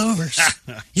yolk all over.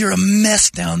 You're a mess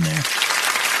down there.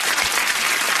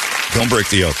 Don't break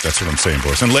the yolk. That's what I'm saying,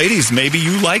 boys. And ladies, maybe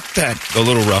you like that a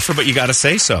little rougher, but you got to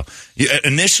say so.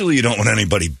 Initially, you don't want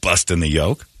anybody busting the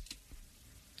yolk.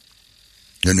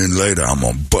 And then later, I'm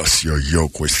going to bust your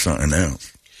yolk with something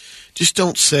else. Just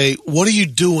don't say, what are you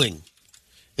doing?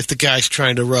 If the guy's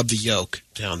trying to rub the yolk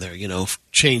down there,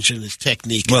 changing his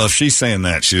technique. Well, if she's saying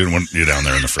that, she didn't want you down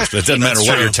there in the first place. It doesn't matter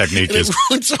what your technique is.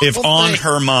 If on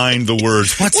her mind the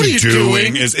words, what are you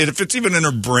doing? If it's even in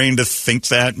her brain to think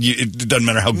that, it doesn't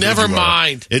matter how good you are. Never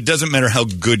mind. It doesn't matter how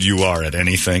good you are at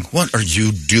anything. What are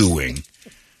you doing?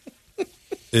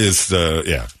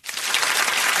 Yeah.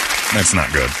 That's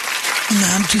not good.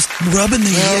 I'm just rubbing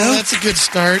the yolk. That's a good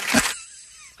start.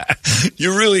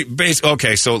 You really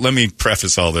okay, so let me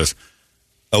preface all this.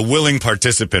 A willing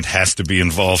participant has to be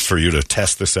involved for you to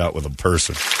test this out with a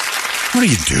person. What are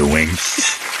you doing?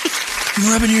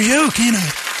 I'm rubbing your yolk, ain't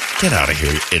I? Get out of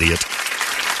here, you idiot.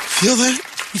 Feel that?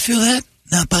 You feel that?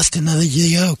 Now bust another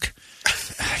yolk.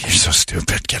 You're so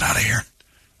stupid. Get out of here.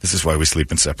 This is why we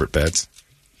sleep in separate beds.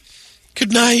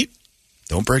 Good night.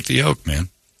 Don't break the yolk, man.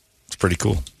 It's pretty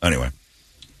cool. Anyway.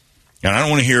 And I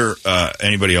don't want to hear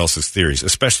anybody else's theories,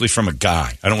 especially from a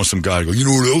guy. I don't want some guy to go, you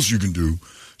know what else you can do?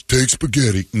 Take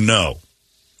spaghetti. No.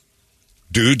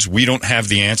 Dudes, we don't have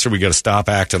the answer. We got to stop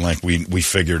acting like we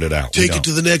figured it out. Take it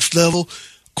to the next level.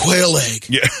 Quail egg.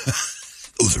 Yeah.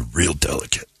 Those are real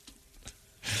delicate.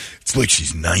 It's like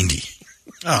she's 90.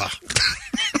 Ah.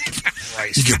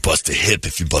 You can bust a hip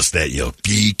if you bust that yolk.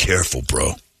 Be careful,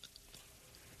 bro.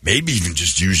 Maybe even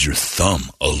just use your thumb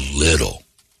a little.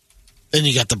 Then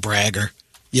you got the bragger.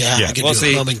 Yeah, I can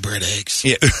do hummingbird eggs.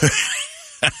 Yeah.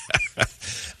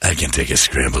 I can take a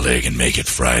scrambled egg and make it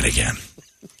fried again.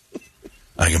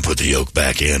 I can put the yolk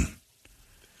back in.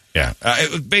 Yeah.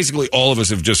 Basically, all of us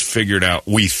have just figured out,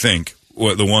 we think,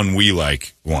 what the one we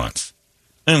like wants.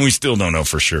 And we still don't know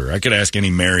for sure. I could ask any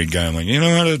married guy, I'm like, you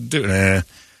know how to do it?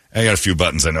 I got a few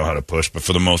buttons I know how to push, but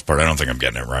for the most part, I don't think I'm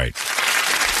getting it right.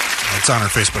 It's on our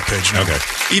Facebook page now. Okay.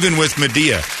 Even with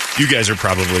Medea, you guys are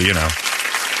probably,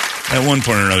 At one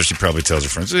point or another, she probably tells her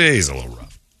friends, hey, he's a little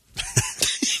rough.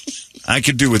 I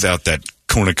could do without that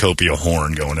cornucopia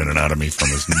horn going in and out of me from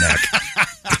his neck.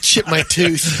 Chip my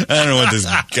tooth. I don't know what this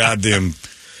goddamn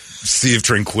Sea of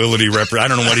Tranquility I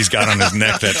don't know what he's got on his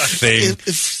neck, that thing.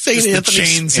 If St. Anthony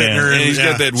chain sitting her and he's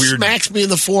got that weird... smacks me in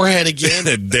the forehead again.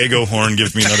 That Dago horn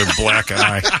gives me another black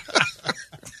eye.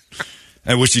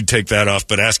 I wish he'd take that off,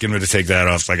 but asking him to take that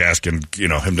off is like asking,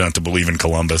 him not to believe in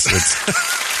Columbus.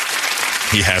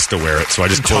 He has to wear it, so I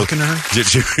just talking to her.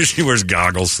 She wears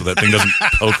goggles, so that thing doesn't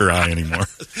poke her eye anymore.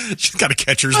 She's got a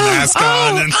catcher's mask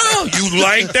on. You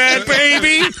like that,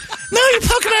 baby? No, you're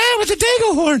poking my eye with the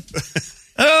Dago horn.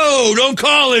 Oh, don't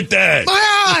call it that. My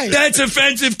eye. That's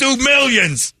offensive to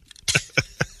millions.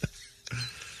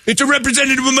 It's a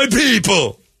representative of my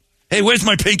people. Hey, where's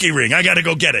my pinky ring? I got to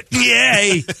go get it.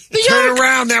 Yay. Turn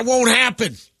around. That won't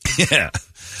happen. Yeah.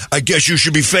 I guess you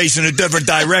should be facing a different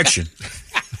direction.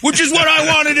 Which is what I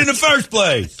wanted in the first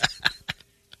place.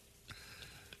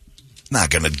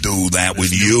 Not going to do that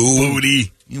with you.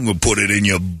 Booty. You going to put it in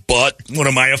your butt. What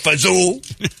am I, a fazool?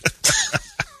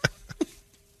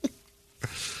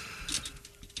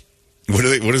 What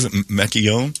is it?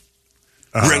 Mecchione?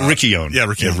 Ricchione. Yeah,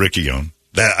 Ricchione. Ricchione.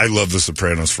 That I love The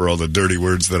Sopranos for all the dirty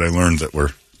words that I learned that were.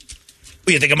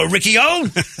 What, you think I'm a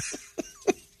Ricchione?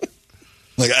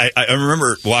 Like I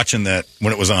remember watching that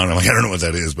when it was on. I'm like, I don't know what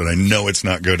that is, but I know it's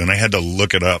not good, and I had to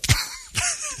look it up.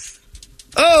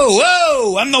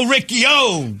 Oh, I'm no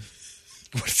Ricchione.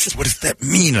 What does that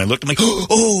mean? I looked. I'm like,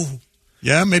 oh,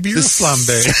 yeah, maybe you're a flambe.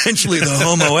 Essentially the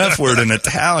homo F word in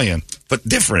Italian, but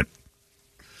different.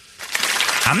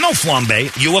 I'm no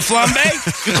flambe. You a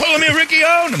flambe? You calling me a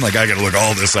Ricchione? I'm like, I got to look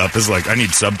all this up. It's like I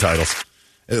need subtitles.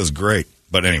 It was great,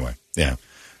 but anyway, yeah,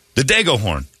 the Dago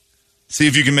horn. See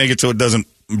if you can make it so it doesn't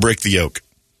break the yolk.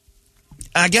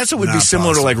 I guess it would be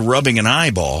similar to like rubbing an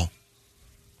eyeball.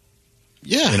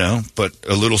 Yeah. But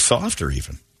a little softer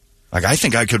even. Like I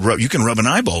think I could rub, you can rub an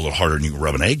eyeball a little harder than you can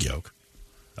rub an egg yolk.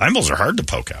 Eyeballs are hard to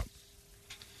poke out.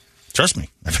 Trust me.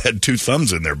 I've had 2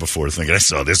 thumbs in there before thinking, I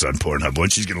saw this on Pornhub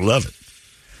once, she's going to love it.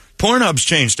 Pornhub's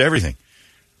changed everything.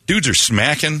 Dudes are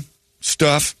smacking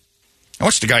stuff. I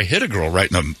watched a guy hit a girl right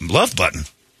in the love button.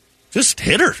 Just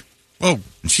hit her. Whoa.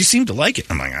 And she seemed to like it.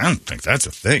 I'm like, I don't think that's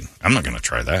a thing. I'm not going to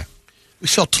try that. We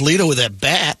saw Toledo with that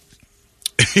bat.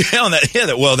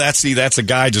 That's a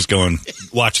guy just going,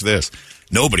 watch this.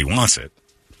 Nobody wants it.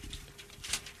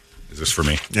 Is this for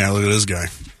me? Yeah, look at this guy.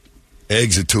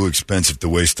 Eggs are too expensive to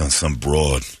waste on some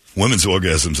broad. Women's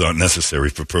orgasms aren't necessary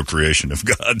for procreation. If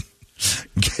God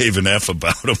gave an F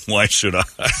about them, why should I?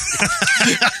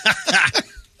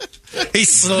 He's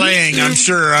slaying, I'm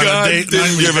sure. On God a date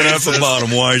didn't give an F about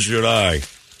him. Why should I?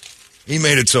 He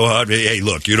made it so hot. Hey,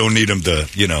 look, you don't need him to,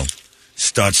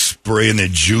 start spraying the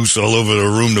juice all over the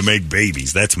room to make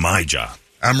babies. That's my job.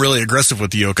 I'm really aggressive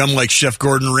with the yolk. I'm like Chef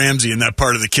Gordon Ramsay in that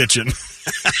part of the kitchen.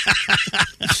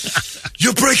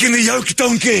 You're breaking the yolk,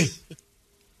 donkey.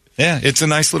 Yeah, it's a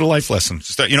nice little life lesson.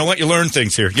 Just, you know what? You learn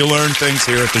things here. You learn things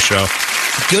here at the show.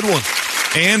 Good one.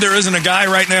 And there isn't a guy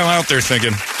right now out there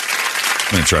thinking,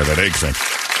 I'm going to try that egg thing.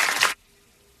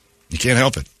 You can't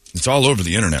help it. It's all over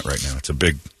the internet right now.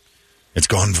 It's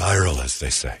gone viral, as they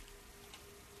say.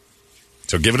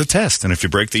 So give it a test. And if you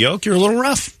break the yolk, you're a little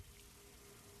rough.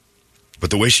 But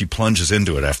the way she plunges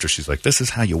into it after she's like, this is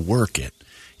how you work it.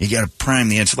 You got to prime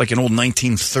the engine. It's like an old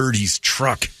 1930s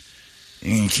truck.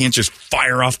 And you can't just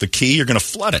fire off the key. You're going to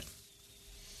flood it.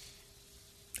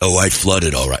 Oh, I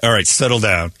flooded, all right. All right, settle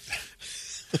down.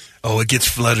 Oh, it gets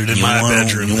flooded in my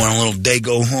bedroom. You want a little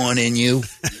Dago horn in you?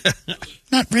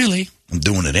 Not really. I'm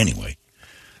doing it anyway.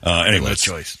 Anyway, no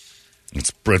choice.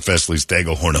 It's Brett Vesley's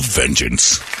Dago horn of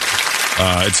vengeance.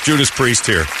 It's Judas Priest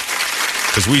here.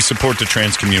 Because we support the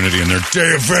trans community in their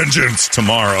Day of Vengeance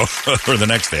tomorrow. Or the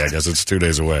next day, I guess. It's 2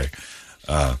 days away.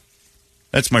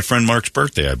 That's my friend Mark's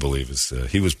birthday, I believe.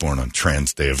 He was born on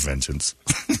Trans Day of Vengeance.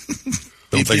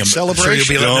 Don't think I'm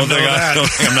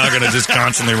not going to just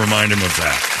constantly remind him of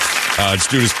that. It's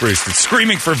Judas Priest. It's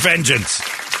Screaming for Vengeance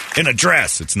in a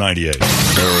dress. It's 98.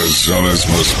 Arizona's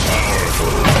most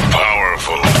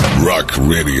powerful rock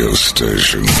radio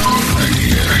station.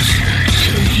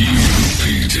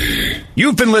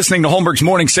 You've been listening to Holmberg's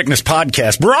Morning Sickness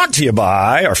Podcast, brought to you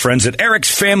by our friends at Eric's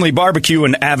Family Barbecue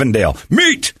in Avondale.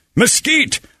 Meet,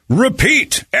 mesquite,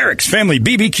 repeat.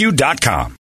 Eric'sFamilyBBQ.com.